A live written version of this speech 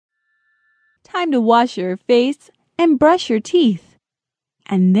Time to wash your face and brush your teeth.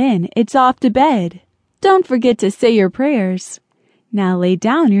 And then it's off to bed. Don't forget to say your prayers. Now lay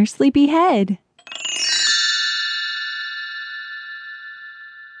down your sleepy head.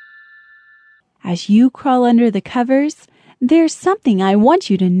 As you crawl under the covers, there's something I want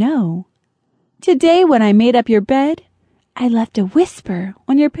you to know. Today when I made up your bed, I left a whisper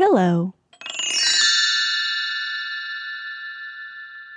on your pillow.